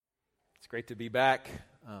Great to be back.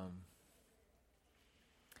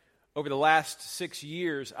 Over the last 6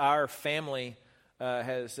 years, our family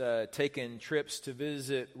has taken trips to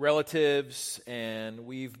visit relatives, and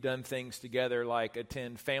we've done things together like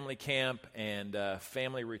attend family camp and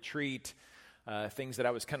family retreat, things that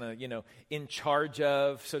I was kind of, in charge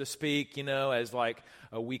of, so to speak, as like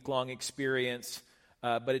a week-long experience.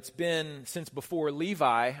 But it's been since before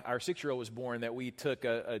Levi, our 6-year-old, was born, that we took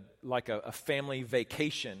a family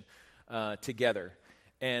vacation together.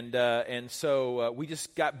 And so we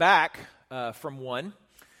just got back from one.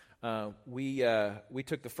 We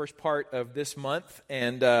took the first part of this month,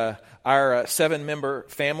 and our 7-member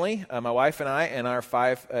family, my wife and I, and our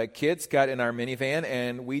 5 kids got in our minivan,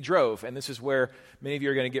 and we drove. And this is where many of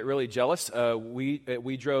you are going to get really jealous.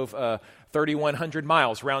 We drove 3,100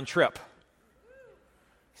 miles round trip.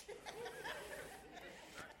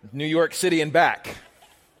 New York City and back.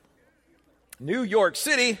 New York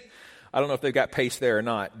City. I don't know if they've got pace there or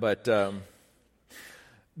not, but the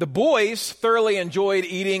boys thoroughly enjoyed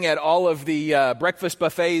eating at all of the breakfast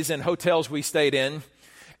buffets and hotels we stayed in,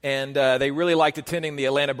 and they really liked attending the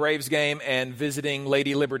Atlanta Braves game and visiting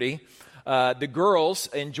Lady Liberty. The girls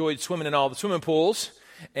enjoyed swimming in all the swimming pools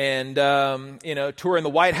and, touring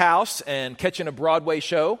the White House and catching a Broadway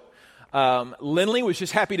show. Lindley was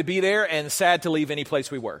just happy to be there and sad to leave any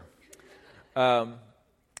place we were.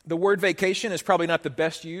 The word vacation is probably not the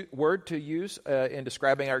best word to use in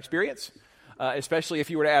describing our experience, especially if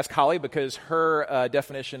you were to ask Holly, because her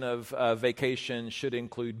definition of vacation should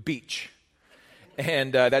include beach.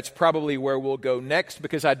 And that's probably where we'll go next,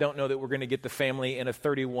 because I don't know that we're going to get the family in a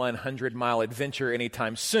 3,100-mile adventure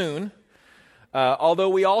anytime soon. Although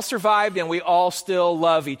we all survived and we all still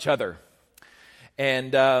love each other.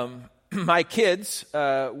 And my kids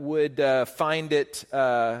would find it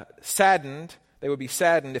saddened. They would be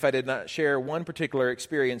saddened if I did not share one particular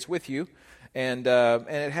experience with you, and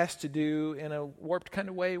it has to do in a warped kind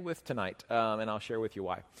of way with tonight, and I'll share with you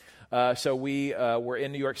why. So we were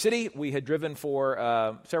in New York City. We had driven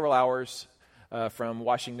for several hours from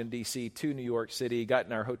Washington, D.C. to New York City, got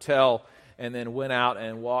in our hotel, and then went out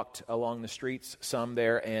and walked along the streets some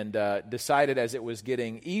there, and decided as it was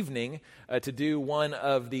getting evening to do one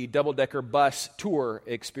of the double-decker bus tour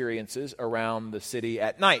experiences around the city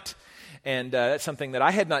at night. And that's something that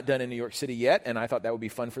I had not done in New York City yet, and I thought that would be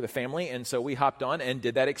fun for the family, and so we hopped on and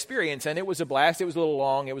did that experience, and it was a blast. It was a little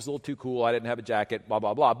long. It was a little too cool. I didn't have a jacket, blah,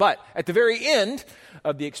 blah, blah. But at the very end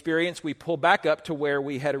of the experience, we pulled back up to where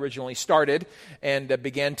we had originally started and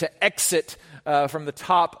began to exit from the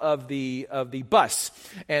top of the bus.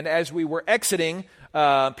 And as we were exiting,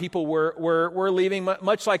 people were leaving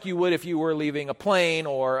much like you would if you were leaving a plane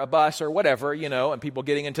or a bus or whatever, and people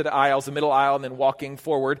getting into the aisles, the middle aisle, and then walking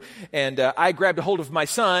forward. And I grabbed a hold of my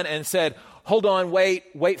son and said, "Hold on,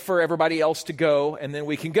 wait for everybody else to go, and then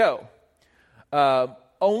we can go."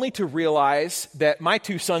 Only to realize that my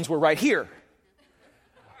 2 sons were right here.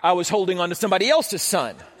 I was holding on to somebody else's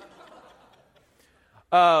son.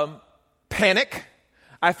 Panic.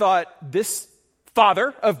 I thought, this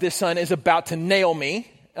father of this son is about to nail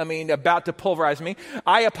me. About to pulverize me.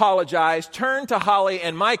 I apologized, turned to Holly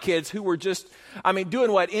and my kids, who were just,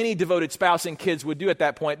 doing what any devoted spouse and kids would do at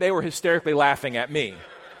that point. They were hysterically laughing at me,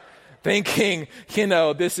 thinking,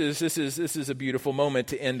 this is a beautiful moment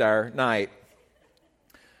to end our night.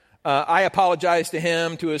 I apologized to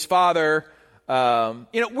him, to his father.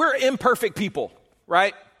 We're imperfect people,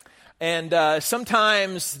 right? And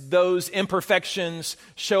sometimes those imperfections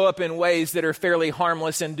show up in ways that are fairly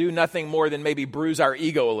harmless and do nothing more than maybe bruise our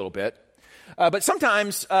ego a little bit. But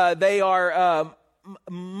sometimes they are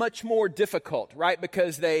much more difficult, right?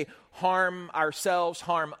 Because they harm ourselves,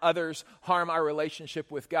 harm others, harm our relationship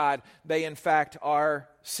with God. They, in fact, are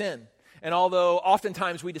sin. And although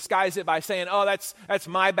oftentimes we disguise it by saying, "Oh, that's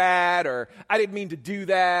my bad," or "I didn't mean to do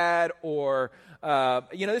that," or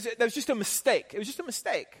that was just a mistake. It was just a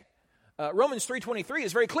mistake. Romans 3:23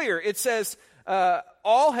 is very clear. It says,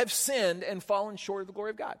 all have sinned and fallen short of the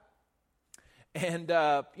glory of God. And,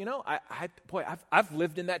 I've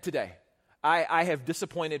lived in that today. I have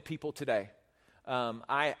disappointed people today.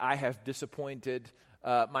 I have disappointed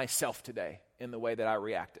myself today in the way that I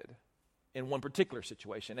reacted in one particular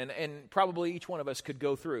situation. And probably each one of us could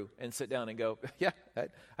go through and sit down and go, yeah,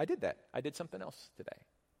 I did that. I did something else today.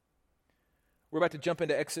 We're about to jump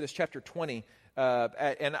into Exodus chapter 20.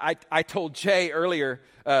 And I told Jay earlier,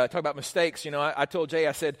 talk about mistakes, I told Jay,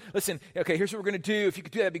 I said, listen, okay, here's what we're going to do. If you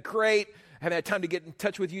could do that, that'd be great. I haven't had time to get in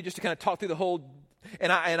touch with you just to kind of talk through the whole.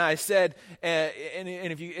 And I said, and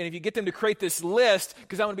if you get them to create this list,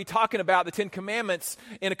 because I'm going to be talking about the 10 Commandments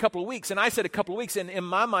in a couple of weeks. And I said a couple of weeks, and in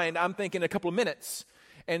my mind, I'm thinking a couple of minutes.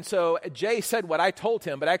 And so Jay said what I told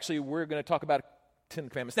him, but actually we're going to talk about 10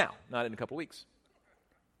 Commandments now, not in a couple weeks.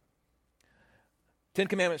 10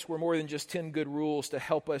 Commandments were more than just 10 good rules to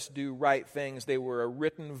help us do right things. They were a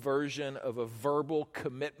written version of a verbal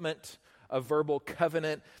commitment, a verbal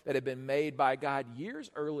covenant that had been made by God years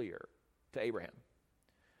earlier to Abraham.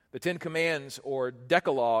 The 10 Commands, or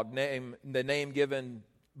Decalogue, the name given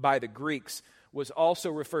by the Greeks, was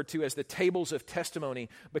also referred to as the tables of testimony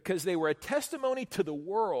because they were a testimony to the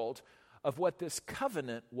world of what this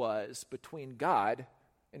covenant was between God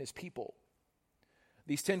and his people.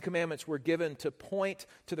 These 10 Commandments were given to point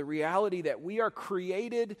to the reality that we are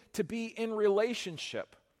created to be in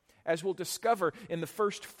relationship. As we'll discover in the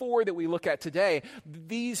first 4 that we look at today,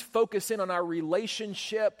 these focus in on our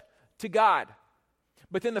relationship to God.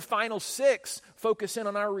 But then the final 6 focus in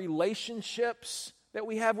on our relationships that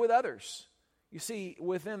we have with others. You see,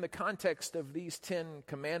 within the context of these 10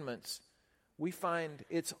 Commandments, we find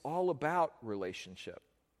it's all about relationship.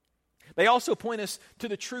 They also point us to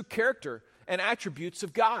the true character and attributes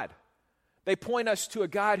of God. They point us to a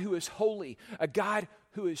God who is holy, a God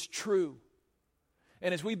who is true.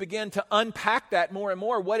 And as we begin to unpack that more and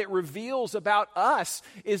more, what it reveals about us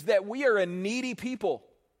is that we are a needy people.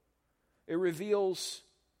 It reveals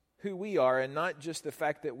who we are, and not just the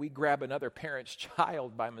fact that we grab another parent's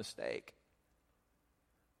child by mistake,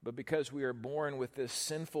 but because we are born with this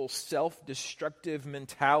sinful, self-destructive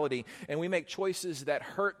mentality, and we make choices that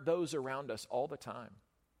hurt those around us all the time.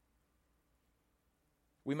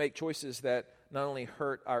 We make choices that not only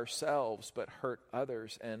hurt ourselves, but hurt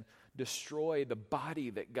others and destroy the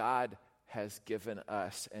body that God has given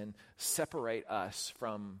us and separate us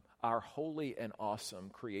from our holy and awesome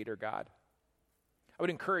Creator God. I would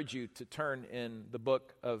encourage you to turn in the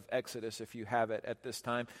book of Exodus if you have it at this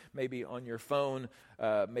time. Maybe on your phone,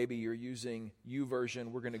 maybe you're using YouVersion.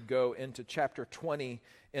 We're going to go into chapter 20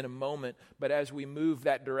 in a moment. But as we move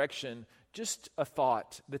that direction, just a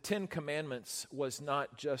thought. The 10 Commandments was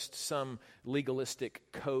not just some legalistic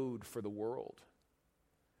code for the world.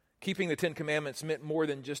 Keeping the 10 Commandments meant more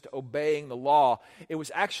than just obeying the law. It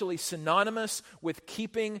was actually synonymous with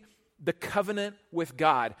keeping the covenant with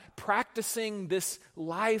God. Practicing this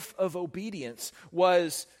life of obedience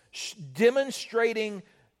was demonstrating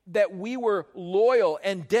that we were loyal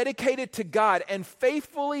and dedicated to God and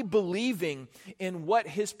faithfully believing in what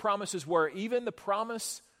his promises were, even the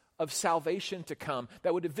promise of salvation to come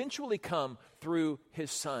that would eventually come through his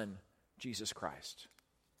Son, Jesus Christ.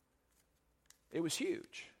 It was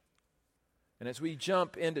huge. And as we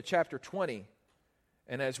jump into chapter 20,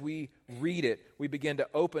 and as we read it, we begin to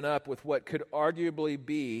open up with what could arguably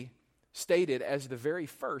be stated as the very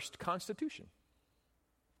first Constitution.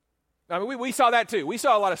 I mean, we saw that too. We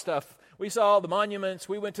saw a lot of stuff. We saw the monuments.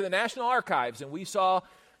 We went to the National Archives, and we saw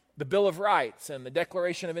the Bill of Rights and the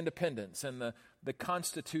Declaration of Independence and the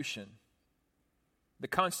Constitution. The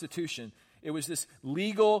Constitution, it was this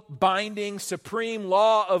legal, binding, supreme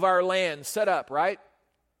law of our land set up, right?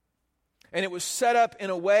 And it was set up in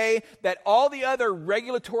a way that all the other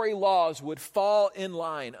regulatory laws would fall in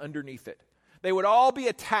line underneath it. They would all be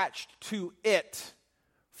attached to it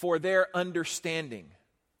for their understanding.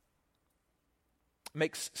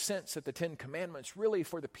 Makes sense that the 10 Commandments really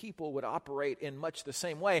for the people would operate in much the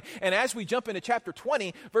same way. And as we jump into chapter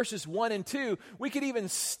 20, verses 1 and 2, we could even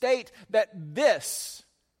state that this,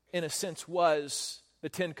 in a sense, was the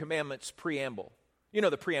 10 Commandments preamble. You know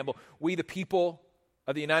the preamble. We the people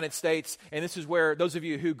of the United States, and this is where those of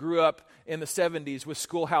you who grew up in the 70s with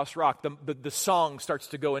Schoolhouse Rock, the song starts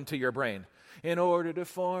to go into your brain. In order to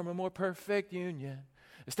form a more perfect union,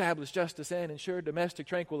 establish justice and ensure domestic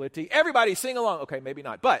tranquility. Everybody sing along. Okay, maybe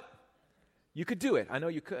not, but you could do it. I know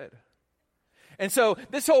you could. And so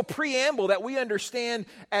this whole preamble that we understand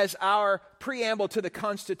as our preamble to the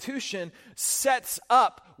Constitution sets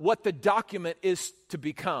up what the document is to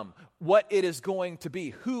become, what it is going to be,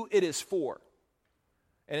 who it is for.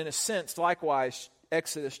 And in a sense, likewise,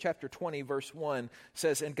 Exodus chapter 20, verse 1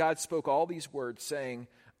 says, "And God spoke all these words, saying,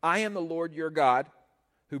 I am the Lord your God,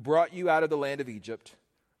 who brought you out of the land of Egypt,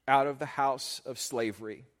 out of the house of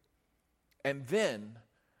slavery." And then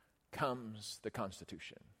comes the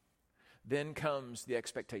Constitution. Then comes the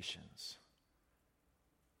expectations.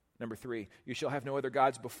 Number 3, you shall have no other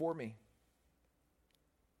gods before me.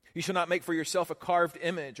 You shall not make for yourself a carved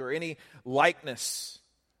image or any likeness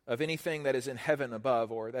of anything that is in heaven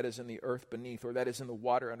above, or that is in the earth beneath, or that is in the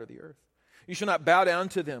water under the earth. You shall not bow down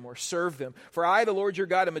to them or serve them. For I, the Lord your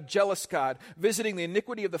God, am a jealous God, visiting the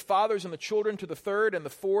iniquity of the fathers and the children to the 3rd and the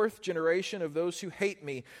 4th generation of those who hate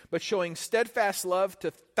me, but showing steadfast love to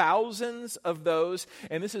thousands of those.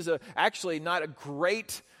 And this is actually not a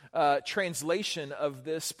great translation of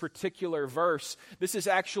this particular verse. This is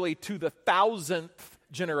actually to the 1,000th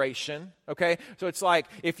generation, okay? So it's like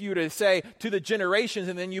if you were to say to the generations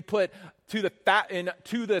and then you put to the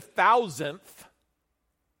 1,000th.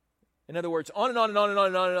 In other words, on and on and on and on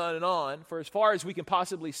and on and on and on, for as far as we can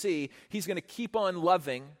possibly see, he's going to keep on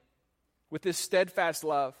loving with this steadfast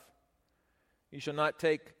love. You shall not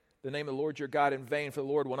take the name of the Lord your God in vain, for the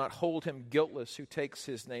Lord will not hold him guiltless who takes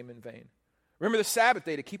his name in vain. Remember the Sabbath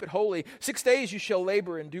day to keep it holy. 6 days you shall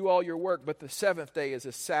labor and do all your work, but the seventh day is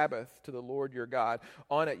a Sabbath to the Lord your God.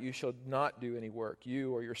 On it you shall not do any work,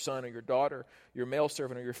 you or your son or your daughter, your male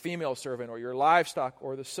servant or your female servant, or your livestock,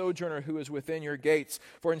 or the sojourner who is within your gates.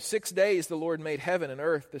 For in 6 days the Lord made heaven and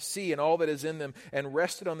earth, the sea, and all that is in them, and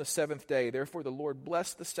rested on the seventh day. Therefore the Lord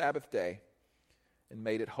blessed the Sabbath day and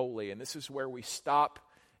made it holy. And this is where we stop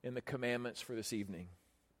in the commandments for this evening.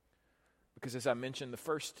 Because as I mentioned, the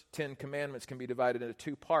first 10 commandments can be divided into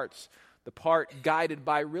two parts. The part guided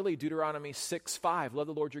by really Deuteronomy 6:5. Love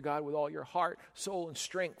the Lord your God with all your heart, soul, and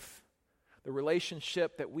strength. The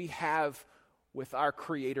relationship that we have with our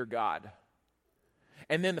Creator God.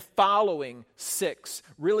 And then the following 6,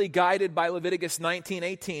 really guided by Leviticus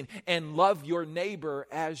 19:18. And love your neighbor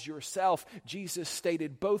as yourself. Jesus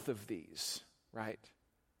stated both of these, right?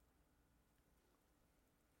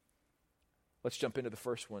 Let's jump into the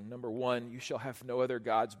first one. Number 1, you shall have no other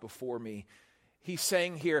gods before me. He's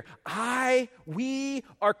saying here, we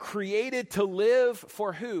are created to live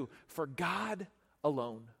for who? For God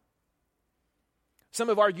alone. Some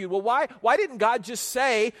have argued, well, why didn't God just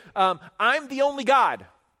say, I'm the only God?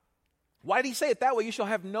 Why did he say it that way? You shall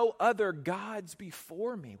have no other gods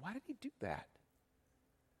before me. Why did he do that?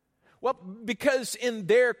 Well, because in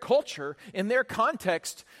their culture, in their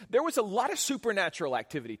context, there was a lot of supernatural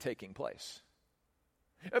activity taking place.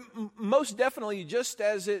 Most definitely, just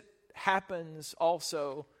as it happens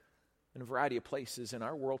also in a variety of places in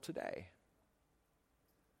our world today.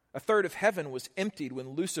 A third of heaven was emptied when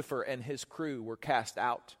Lucifer and his crew were cast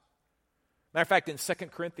out. Matter of fact, in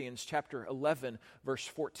 2 Corinthians chapter 11, verse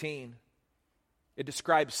 14, it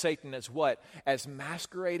describes Satan as what? As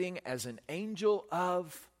masquerading as an angel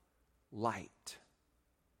of light.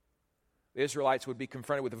 The Israelites would be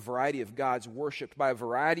confronted with a variety of gods worshipped by a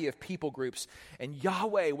variety of people groups. And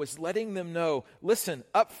Yahweh was letting them know, listen,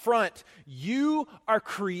 up front, you are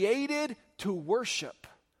created to worship.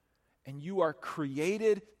 And you are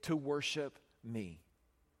created to worship me.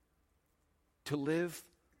 To live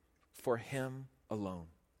for him alone.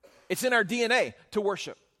 It's in our DNA to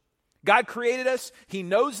worship. God created us. He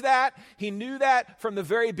knows that. He knew that from the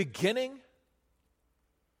very beginning.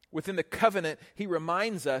 Within the covenant, he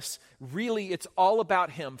reminds us, really, it's all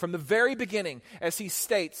about him. From the very beginning, as he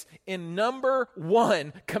states in number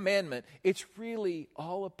 1 commandment, it's really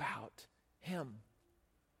all about him.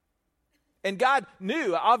 And God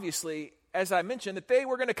knew, obviously, as I mentioned, that they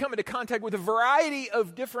were going to come into contact with a variety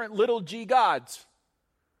of different little g gods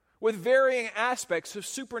with varying aspects of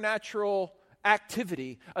supernatural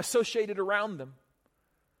activity associated around them.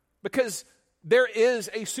 Because there is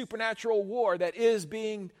a supernatural war that is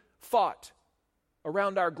being fought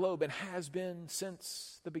around our globe and has been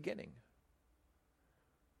since the beginning.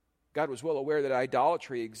 God was well aware that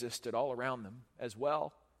idolatry existed all around them as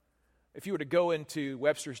well. If you were to go into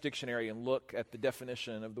Webster's dictionary and look at the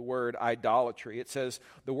definition of the word idolatry, it says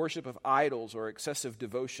the worship of idols or excessive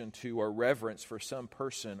devotion to or reverence for some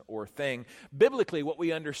person or thing. Biblically, what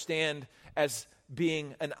we understand as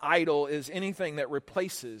being an idol is anything that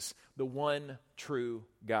replaces the one true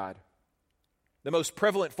God. The most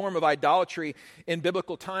prevalent form of idolatry in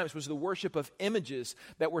biblical times was the worship of images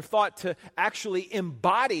that were thought to actually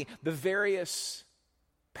embody the various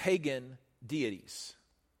pagan deities.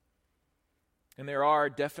 And there are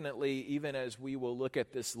definitely, even as we will look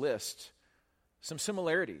at this list, some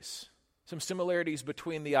similarities. Some similarities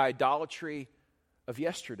between the idolatry of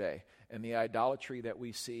yesterday and the idolatry that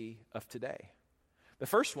we see of today. The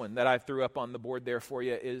first one that I threw up on the board there for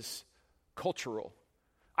you is cultural.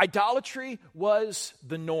 Idolatry was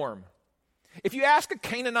the norm. If you ask a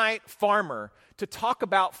Canaanite farmer to talk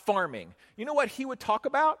about farming, you know what he would talk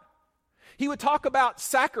about? He would talk about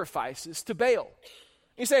sacrifices to Baal.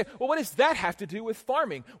 You say, well, what does that have to do with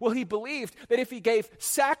farming? Well, he believed that if he gave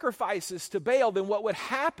sacrifices to Baal, then what would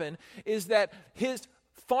happen is that his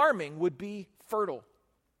farming would be fertile.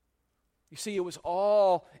 You see, it was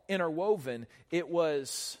all interwoven. It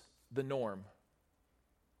was the norm.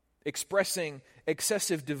 Expressing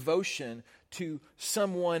excessive devotion to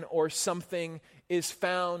someone or something is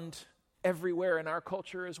found everywhere in our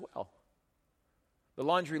culture as well. The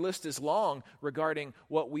laundry list is long regarding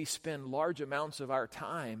what we spend large amounts of our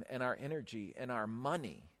time and our energy and our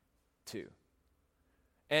money too.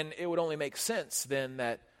 And it would only make sense then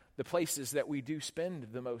that the places that we do spend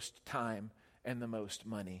the most time and the most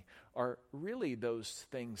money are really those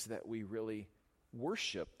things that we really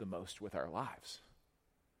worship the most with our lives.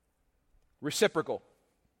 Reciprocal.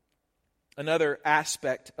 Another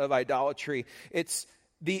aspect of idolatry. It's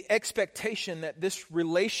the expectation that this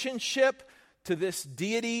relationship to this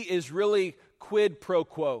deity is really quid pro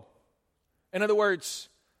quo. In other words,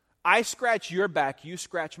 I scratch your back, you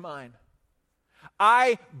scratch mine.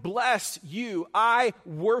 I bless you, I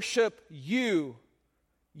worship you,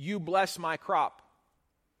 you bless my crop.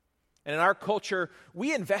 And in our culture,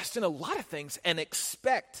 we invest in a lot of things and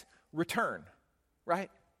expect return,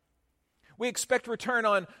 right? We expect return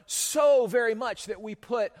on so very much that we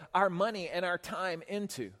put our money and our time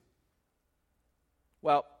into.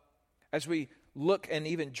 Well, as we look and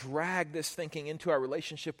even drag this thinking into our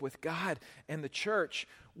relationship with God and the church,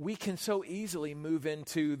 we can so easily move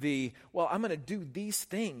into I'm going to do these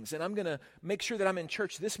things and I'm going to make sure that I'm in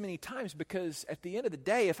church this many times because at the end of the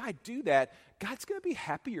day, if I do that, God's going to be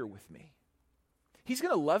happier with me. He's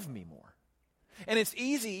going to love me more. And it's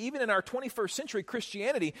easy, even in our 21st century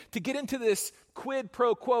Christianity, to get into this quid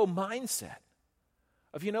pro quo mindset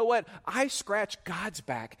of, you know what, I scratch God's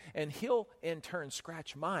back and He'll in turn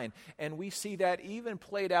scratch mine. And we see that even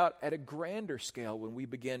played out at a grander scale when we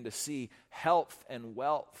begin to see health and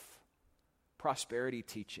wealth, prosperity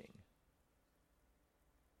teaching.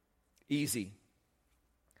 Easy.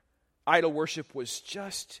 Idol worship was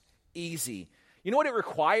just easy. You know what it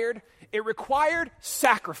required? It required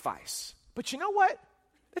sacrifice. But you know what?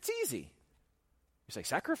 It's easy. You say,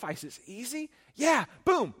 sacrifice is easy? Yeah,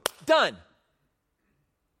 boom, done.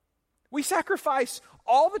 We sacrifice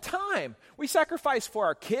all the time. We sacrifice for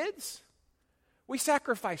our kids. We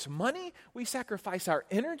sacrifice money. We sacrifice our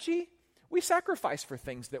energy. We sacrifice for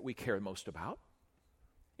things that we care most about.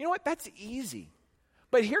 You know what? That's easy.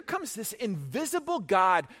 But here comes this invisible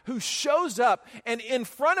God who shows up and in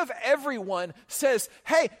front of everyone says,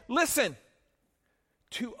 hey, listen,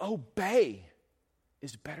 to obey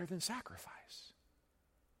is better than sacrifice.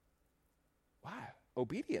 Wow,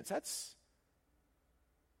 obedience, that's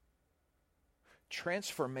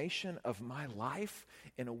transformation of my life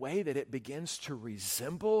in a way that it begins to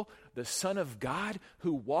resemble the Son of God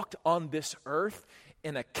who walked on this earth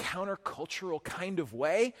in a countercultural kind of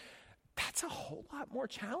way. That's a whole lot more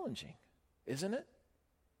challenging, isn't it,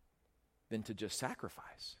 than to just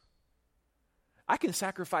sacrifice. I can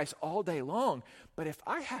sacrifice all day long, but if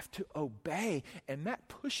I have to obey, and that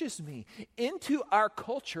pushes me into our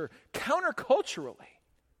culture counterculturally,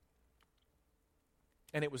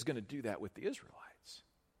 and it was going to do that with the Israelites.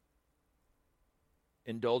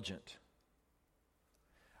 Indulgent.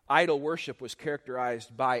 Idol worship was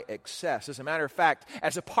characterized by excess. As a matter of fact,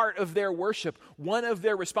 as a part of their worship, one of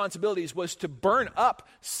their responsibilities was to burn up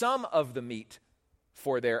some of the meat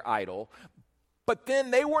for their idol, but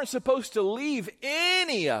then they weren't supposed to leave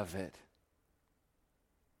any of it.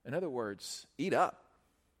 In other words, eat up.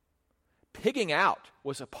 Pigging out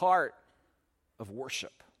was a part of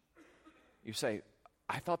worship. You say,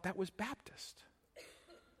 I thought that was Baptist.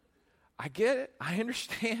 I get it. I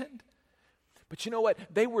understand. But you know what?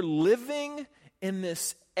 They were living in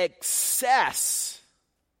this excess.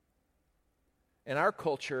 In our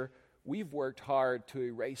culture, we've worked hard to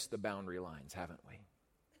erase the boundary lines, haven't we?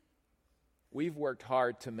 We've worked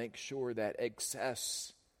hard to make sure that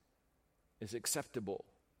excess is acceptable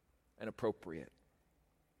and appropriate.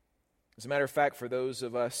 As a matter of fact, for those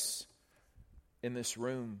of us in this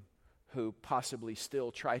room who possibly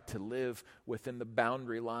still try to live within the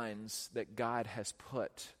boundary lines that God has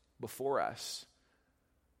put before us,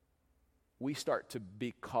 we start to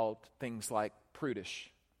be called things like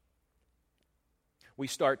prudish. We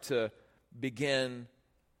start to begin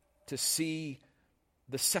to see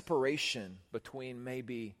the separation between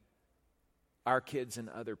maybe our kids and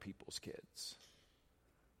other people's kids,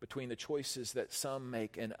 between the choices that some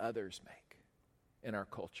make and others make in our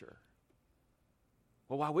culture.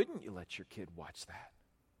 Well, why wouldn't you let your kid watch that?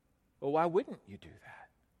 Well, why wouldn't you do that?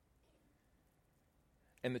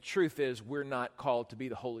 And the truth is, we're not called to be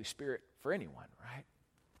the Holy Spirit for anyone, right?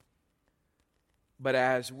 But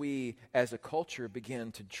as we, as a culture,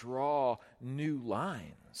 begin to draw new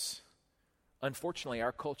lines, unfortunately,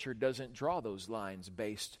 our culture doesn't draw those lines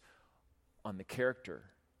based on the character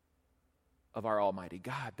of our Almighty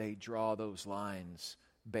God. They draw those lines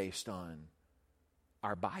based on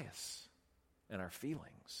our bias and our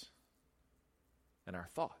feelings and our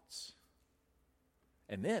thoughts.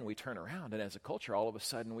 And then we turn around, and as a culture, all of a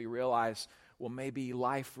sudden we realize, well, maybe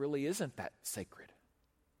life really isn't that sacred.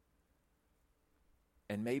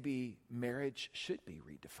 And maybe marriage should be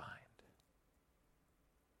redefined.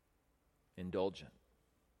 indulgent.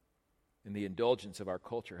 And the indulgence of our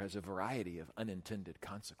culture has a variety of unintended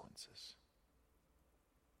consequences.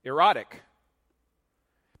 Erotic.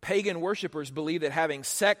 Pagan worshipers believe that having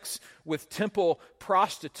sex with temple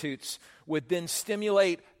prostitutes would then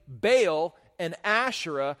stimulate Baal and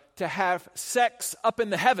Asherah to have sex up in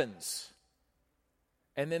the heavens.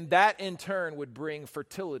 And then that in turn would bring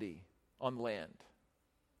fertility on land,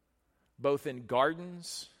 both in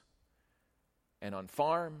gardens and on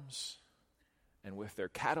farms and with their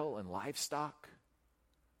cattle and livestock.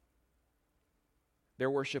 Their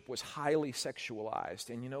worship was highly sexualized.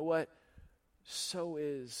 And you know what? So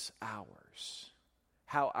is ours.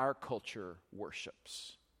 How our culture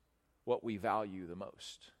worships what we value the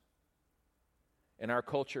most. In our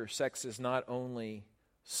culture, sex is not only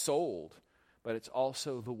sold, but it's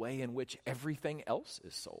also the way in which everything else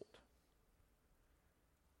is sold.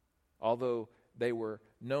 Although they were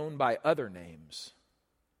known by other names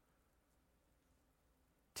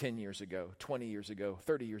 10 years ago, 20 years ago,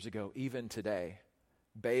 30 years ago, even today,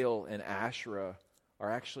 Baal and Asherah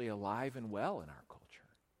are actually alive and well in our culture.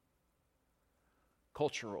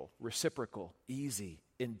 Cultural, reciprocal, easy,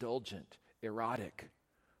 indulgent, erotic,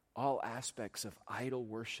 all aspects of idol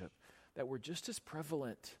worship that were just as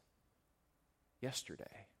prevalent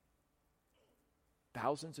yesterday,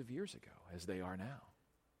 thousands of years ago, as they are now.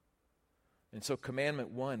 And so commandment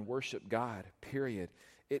 1, worship God, period,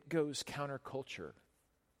 it goes counterculture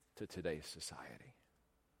to today's society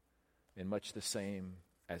in much the same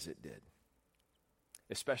as it did,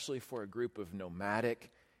 especially for a group of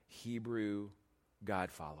nomadic Hebrew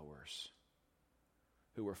God followers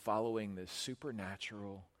who were following this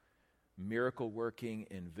supernatural, miracle-working,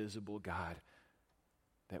 invisible God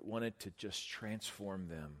that wanted to just transform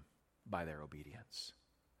them by their obedience.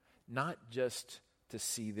 Not just to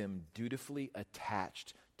see them dutifully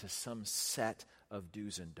attached to some set of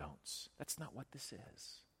do's and don'ts. That's not what this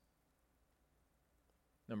is.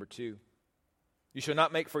 Number 2, you shall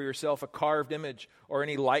not make for yourself a carved image or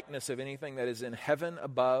any likeness of anything that is in heaven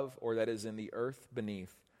above, or that is in the earth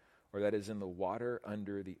beneath, or that is in the water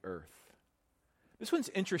under the earth. This one's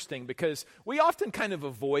interesting because we often kind of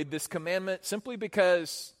avoid this commandment simply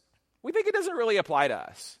because we think it doesn't really apply to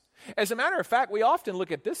us. As a matter of fact, we often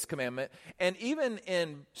look at this commandment, and even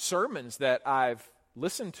in sermons that I've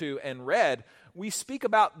listened to and read, we speak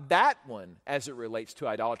about that one as it relates to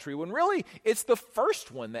idolatry, when really it's the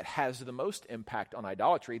first one that has the most impact on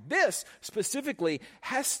idolatry. This specifically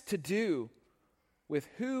has to do with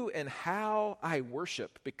who and how I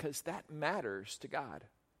worship, because that matters to God.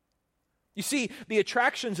 You see, the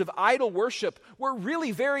attractions of idol worship were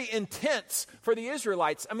really very intense for the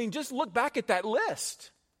Israelites. I mean, just look back at that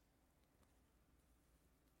list.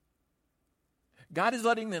 God is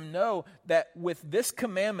letting them know that with this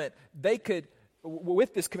commandment, they could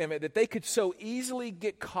so easily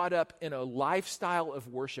get caught up in a lifestyle of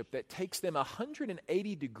worship that takes them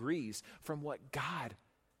 180 degrees from what God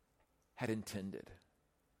had intended.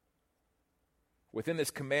 Within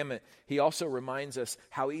this commandment, he also reminds us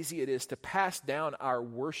how easy it is to pass down our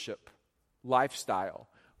worship lifestyle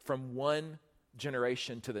from one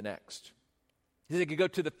generation to the next. It could go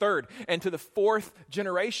to the third and to the fourth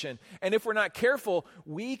generation. And if we're not careful,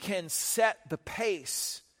 we can set the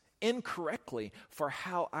pace incorrectly for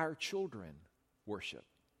how our children worship.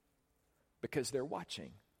 Because they're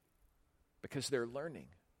watching. Because they're learning.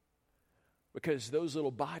 Because those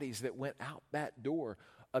little bodies that went out that door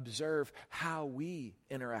observe how we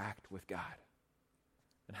interact with God.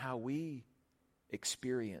 And how we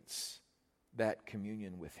experience that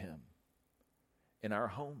communion with Him. In our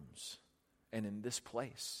homes. And in this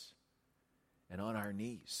place, and on our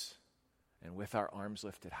knees, and with our arms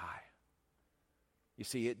lifted high. You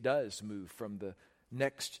see, it does move from the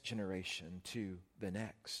next generation to the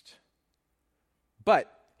next.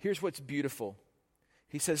 But here's what's beautiful.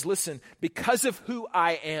 He says, listen, because of who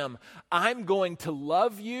I am, I'm going to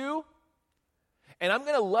love you, and I'm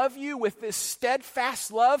going to love you with this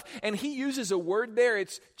steadfast love. And he uses a word there,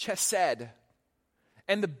 it's chesed.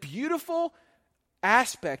 And the beautiful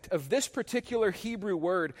aspect of this particular Hebrew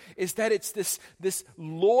word is that it's this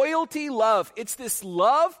loyalty love. It's this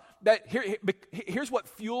love that, here's what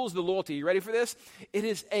fuels the loyalty. You ready for this? It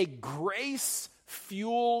is a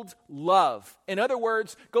grace-fueled love. In other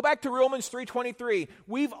words, go back to Romans 3:23.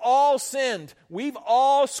 We've all sinned. We've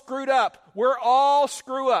all screwed up. We're all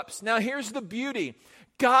screw-ups. Now here's the beauty.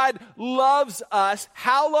 God loves us.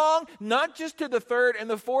 How long? Not just to the third and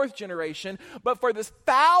the fourth generation, but for this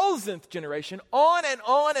 1,000th generation, on and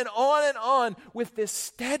on and on and on, with this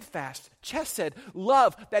steadfast, chesed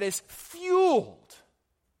love that is fueled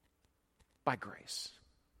by grace.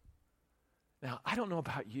 Now, I don't know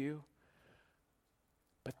about you,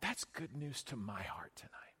 But that's good news to my heart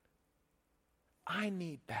tonight. I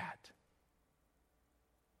need that.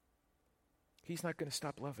 He's not going to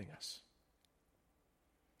stop loving us.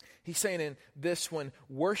 He's saying in this one,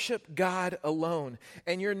 worship God alone.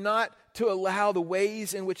 And you're not to allow the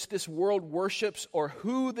ways in which this world worships or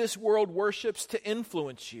who this world worships to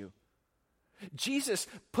influence you. Jesus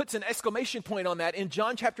puts an exclamation point on that in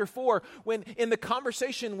John chapter 4 when in the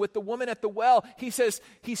conversation with the woman at the well, he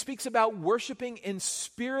speaks about worshiping in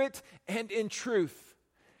spirit and in truth.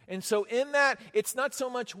 And so in that, it's not so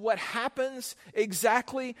much what happens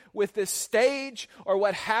exactly with this stage or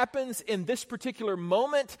what happens in this particular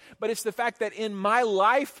moment, but it's the fact that in my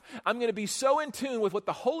life, I'm going to be so in tune with what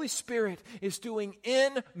the Holy Spirit is doing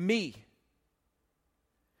in me.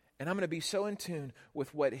 And I'm going to be so in tune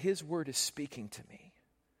with what His Word is speaking to me,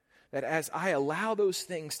 that as I allow those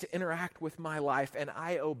things to interact with my life and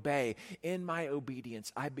I obey, in my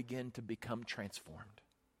obedience, I begin to become transformed.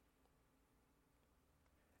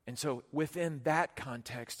 And so within that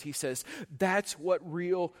context, he says, that's what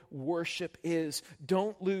real worship is.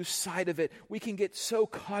 Don't lose sight of it. We can get so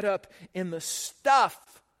caught up in the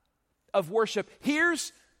stuff of worship.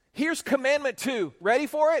 Here's commandment 2. Ready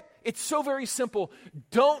for it? It's so very simple.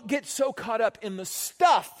 Don't get so caught up in the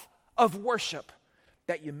stuff of worship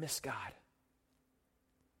that you miss God.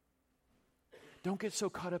 Don't get so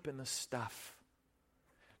caught up in the stuff.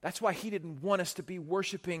 That's why he didn't want us to be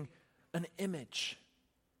worshiping an image.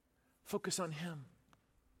 Focus on Him.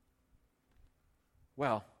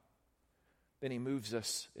 Well, then he moves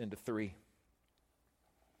us into 3.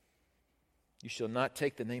 You shall not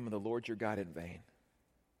take the name of the Lord your God in vain.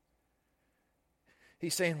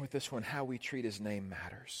 He's saying with this one, how we treat His name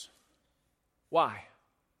matters. Why?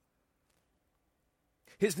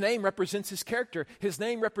 His name represents His character. His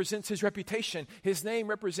name represents His reputation. His name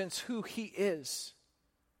represents who He is.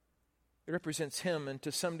 It represents Him, and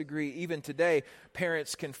to some degree, even today,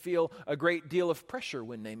 parents can feel a great deal of pressure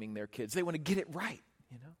when naming their kids. They want to get it right,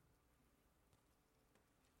 you know.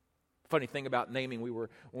 Funny thing about naming, when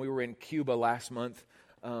we were in Cuba last month,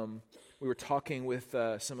 we were talking with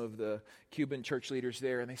some of the Cuban church leaders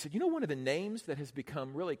there, and they said, you know, one of the names that has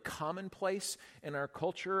become really commonplace in our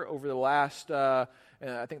culture over the last, I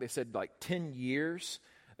think they said like 10 years,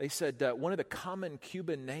 they said one of the common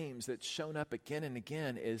Cuban names that's shown up again and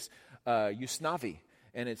again is Yusnavi,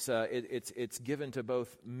 and it's given to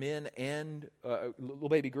both men and little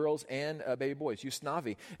baby girls and baby boys.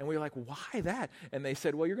 Yusnavi, and we were like, why that? And they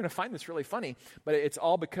said, well, you're going to find this really funny, but it's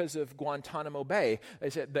all because of Guantanamo Bay. They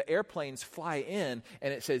said the airplanes fly in,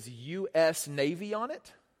 and it says U.S. Navy on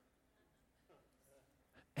it,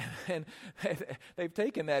 and they've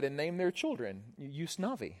taken that and named their children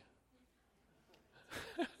Yusnavi.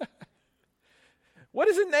 What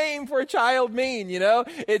does a name for a child mean? You know,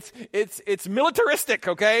 it's militaristic,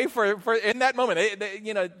 okay? For in that moment,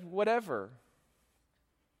 you know, whatever.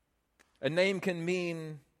 A name can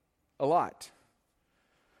mean a lot.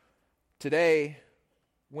 Today,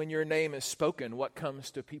 when your name is spoken, what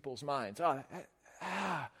comes to people's minds?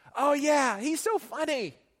 Oh yeah, he's so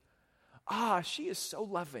funny. She is so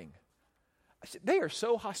loving. They are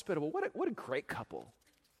so hospitable. What a great couple.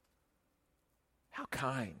 How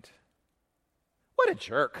kind. What a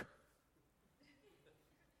jerk.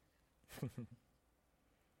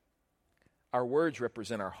 Our words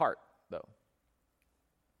represent our heart, though.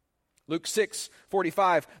 Luke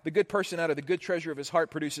 6:45, the good person out of the good treasure of his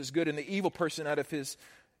heart produces good, and the evil person out of his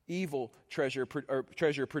evil treasure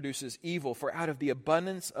produces evil. For out of the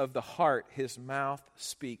abundance of the heart, his mouth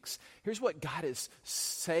speaks. Here's what God is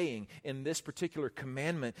saying in this particular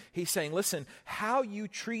commandment. He's saying, listen, how you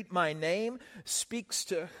treat my name speaks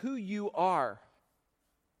to who you are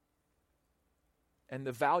and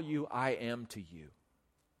the value I am to you.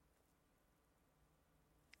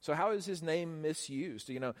 So how is his name misused?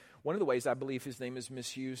 You know, one of the ways I believe his name is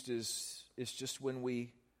misused is just when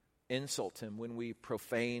we insult him, when we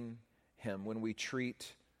profane him, when we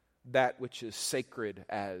treat that which is sacred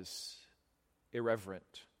as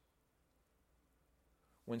irreverent.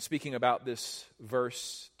 When speaking about this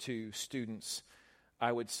verse to students,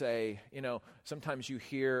 I would say, you know, sometimes you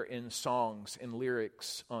hear in songs, in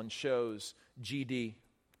lyrics, on shows, GD.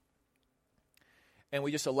 And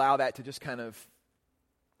we just allow that to just kind of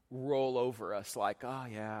roll over us like, oh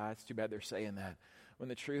yeah, it's too bad they're saying that. When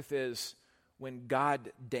the truth is, when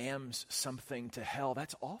God damns something to hell,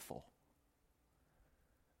 that's awful.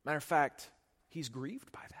 Matter of fact, he's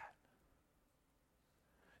grieved by that.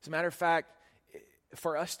 As a matter of fact,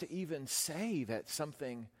 for us to even say that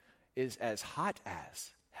something is as hot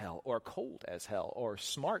as hell, or cold as hell, or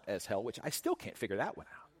smart as hell, which I still can't figure that one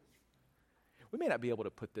out. We may not be able to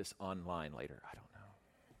put this online later, I don't know.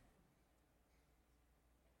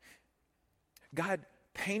 God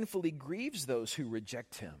painfully grieves those who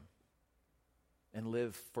reject him and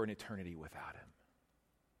live for an eternity without him.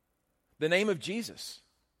 The name of Jesus,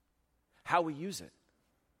 how we use it.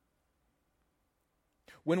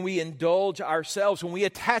 When we indulge ourselves, when we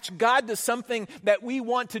attach God to something that we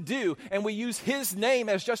want to do, and we use his name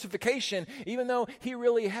as justification, even though he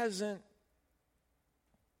really hasn't.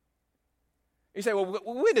 You say, well,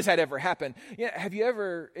 when does that ever happen? Yeah, have you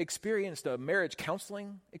ever experienced a marriage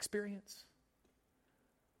counseling experience?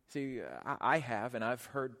 See, I have, and I've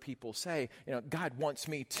heard people say, God wants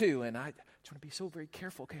me too, and I just want to be so very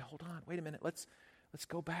careful. Okay, hold on, wait a minute, let's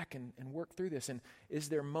go back and work through this. And is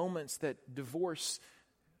there moments that divorce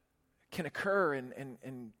can occur,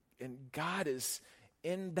 and God is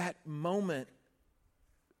in that moment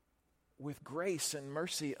with grace and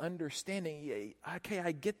mercy, understanding, yeah, okay,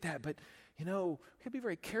 I get that, but we have to be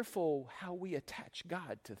very careful how we attach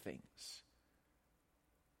God to things.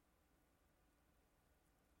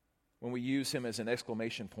 When we use him as an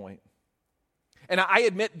exclamation point. And I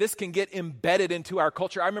admit this can get embedded into our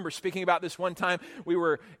culture. I remember speaking about this one time. We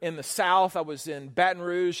were in the South. I was in Baton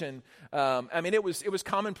Rouge, and it was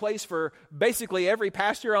commonplace for basically every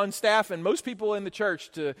pastor on staff and most people in the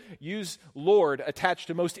church to use Lord attached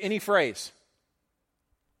to most any phrase.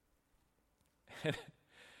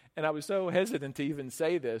 And I was so hesitant to even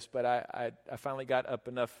say this, but I finally got up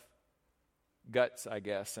enough guts, I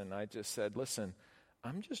guess, and I just said, listen,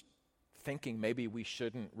 I'm just thinking maybe we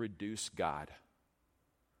shouldn't reduce God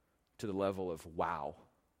to the level of wow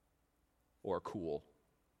or cool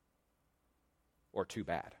or too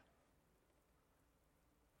bad.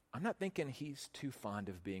 I'm not thinking he's too fond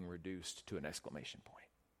of being reduced to an exclamation point.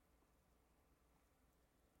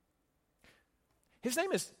 His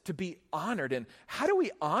name is to be honored. And how do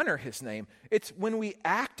we honor his name? It's when we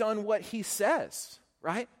act on what he says,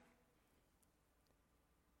 right?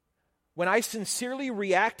 When I sincerely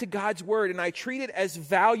react to God's word and I treat it as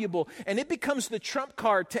valuable, and it becomes the trump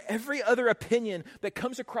card to every other opinion that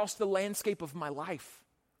comes across the landscape of my life.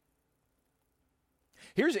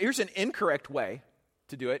 Here's an incorrect way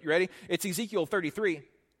to do it. You ready? It's Ezekiel 33.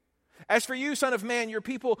 As for you, son of man, your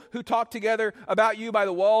people who talk together about you by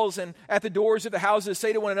the walls and at the doors of the houses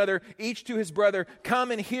say to one another, each to his brother, come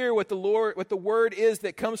and hear what the word is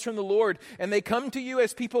that comes from the Lord. And they come to you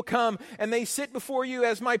as people come, and they sit before you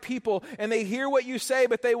as my people, and they hear what you say,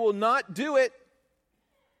 but they will not do it.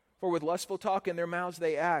 For with lustful talk in their mouths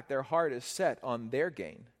they act, their heart is set on their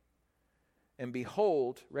gain. And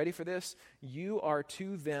behold, ready for this? You are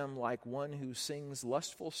to them like one who sings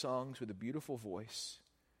lustful songs with a beautiful voice,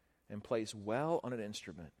 and plays well on an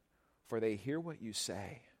instrument, for they hear what you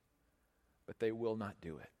say, but they will not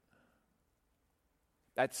do it.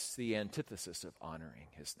 That's the antithesis of honoring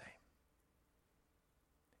his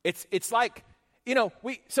name. It's like,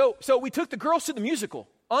 we took the girls to the musical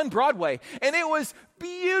on Broadway, and it was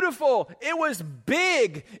beautiful. It was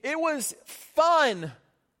big. It was fun.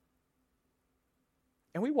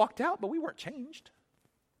 And we walked out, but we weren't changed.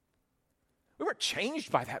 We weren't changed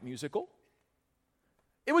by that musical.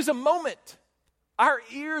 It was a moment. Our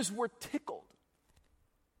ears were tickled.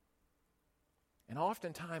 And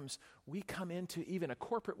oftentimes, we come into even a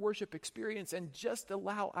corporate worship experience and just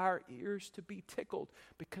allow our ears to be tickled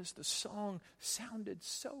because the song sounded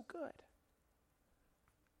so good.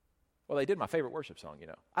 Well, they did my favorite worship song,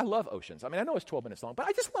 I love Oceans. I know it's 12 minutes long, but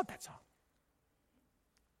I just love that song.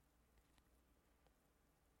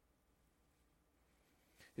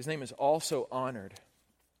 His name is also honored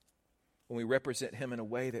when we represent him in a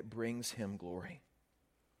way that brings him glory.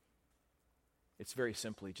 It's very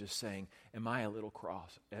simply just saying, am I a little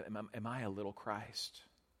cross? Am I a little Christ?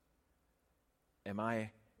 Am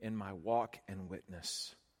I in my walk and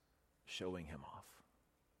witness showing him off?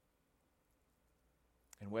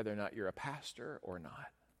 And whether or not you're a pastor or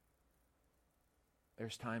not,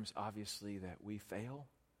 there's times obviously that we fail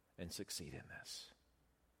and succeed in this.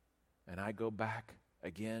 And I go back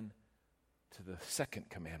again to the second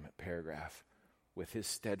commandment paragraph with his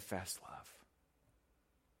steadfast love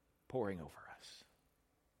pouring over us.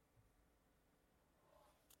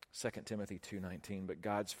 2 Timothy 2:19, but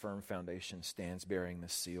God's firm foundation stands bearing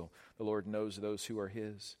this seal. The Lord knows those who are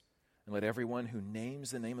his, and let everyone who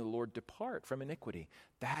names the name of the Lord depart from iniquity.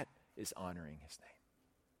 That is honoring his name.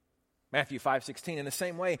 Matthew 5:16, in the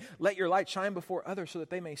same way, let your light shine before others so that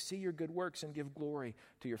they may see your good works and give glory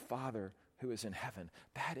to your Father who is in heaven.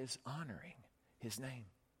 That is honoring his name.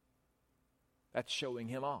 That's showing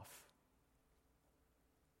him off.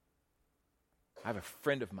 I have a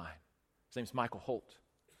friend of mine. His name's Michael Holt.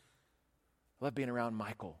 I love being around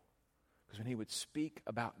Michael because when he would speak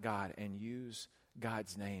about God and use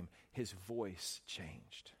God's name, his voice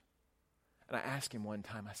changed. And I asked him one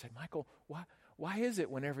time, I said, Michael, why is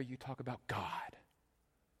it whenever you talk about God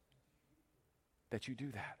that you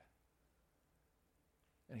do that?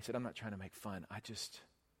 And he said, I'm not trying to make fun. I just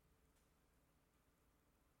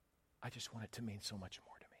want it to mean so much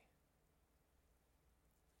more to me.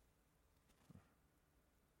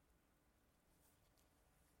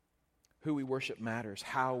 Who we worship matters.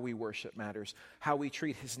 How we worship matters. How we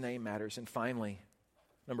treat his name matters. And finally,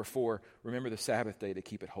 number 4, remember the Sabbath day to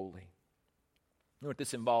keep it holy. You know what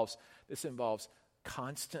this involves? This involves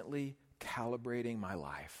constantly calibrating my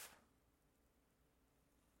life.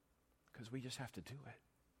 Because we just have to do it.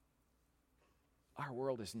 Our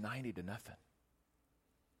world is 90 to nothing.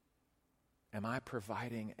 Am I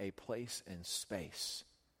providing a place and space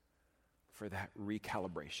for that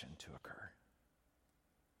recalibration to occur?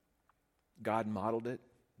 God modeled it,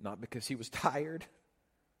 not because he was tired,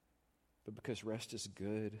 but because rest is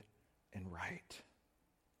good and right.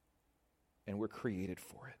 And we're created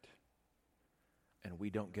for it. And we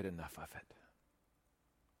don't get enough of it.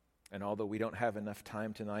 And although we don't have enough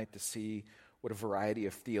time tonight to see what a variety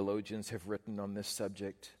of theologians have written on this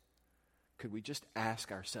subject, could we just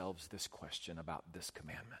ask ourselves this question about this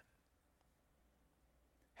commandment?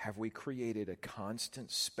 Have we created a constant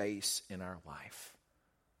space in our life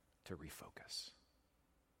to refocus?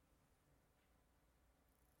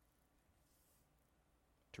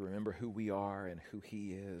 To remember who we are and who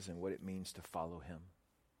he is and what it means to follow him?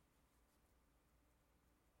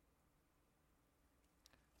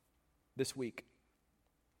 This week,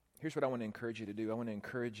 here's what I want to encourage you to do. I want to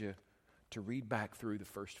encourage you to read back through the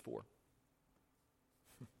first 4.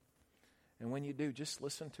 And when you do, just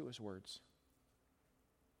listen to his words.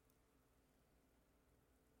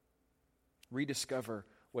 Rediscover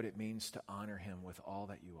what it means to honor him with all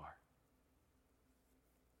that you are.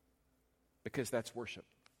 Because that's worship.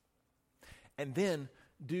 And then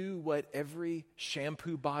do what every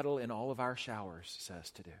shampoo bottle in all of our showers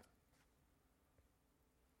says to do.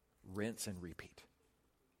 Rinse and repeat.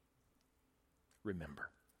 Remember.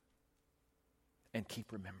 And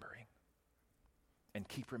keep remembering. And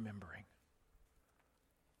keep remembering.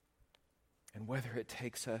 And whether it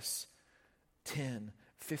takes us 10,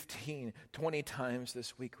 15, 20 times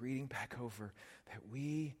this week reading back over that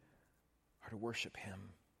we are to worship him,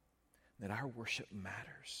 that our worship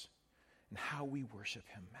matters, and how we worship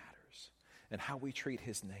him matters, and how we treat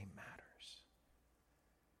his name matters.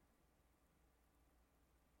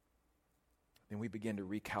 Then we begin to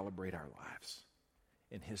recalibrate our lives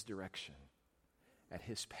in his direction, at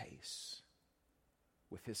his pace,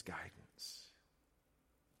 with his guidance.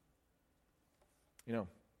 You know,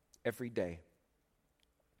 every day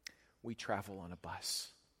we travel on a bus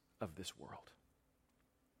of this world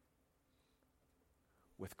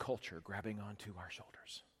with culture grabbing onto our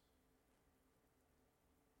shoulders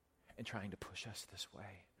and trying to push us this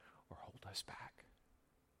way or hold us back.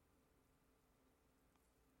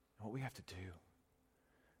 And what we have to do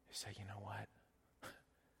is say, you know what?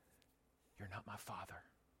 You're not my father.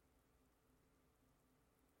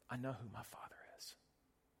 I know who my father is.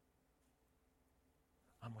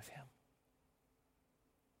 I'm with him.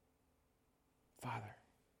 Father,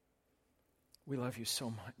 we love you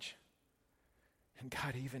so much. And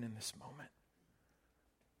God, even in this moment,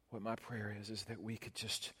 what my prayer is that we could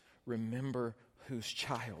just remember whose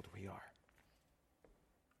child we are.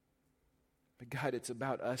 But God, it's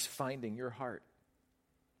about us finding your heart.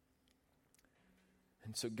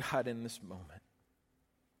 And so God, in this moment,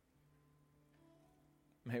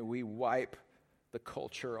 may we wipe the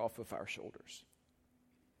culture off of our shoulders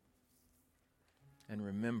and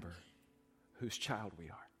remember whose child we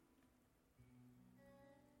are.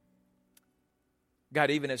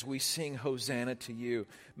 God, even as we sing Hosanna to you,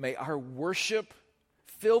 may our worship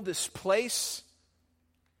fill this place.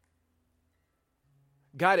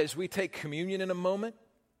 God, as we take communion in a moment,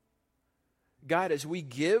 God, as we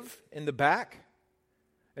give in the back,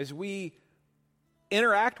 as we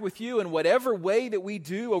interact with you in whatever way that we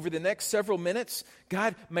do over the next several minutes,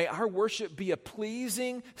 God, may our worship be a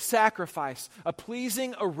pleasing sacrifice, a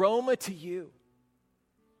pleasing aroma to you,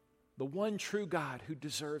 the one true God who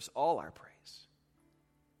deserves all our praise.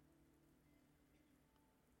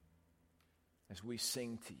 As we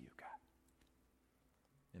sing to you, God,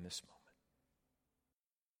 in this moment.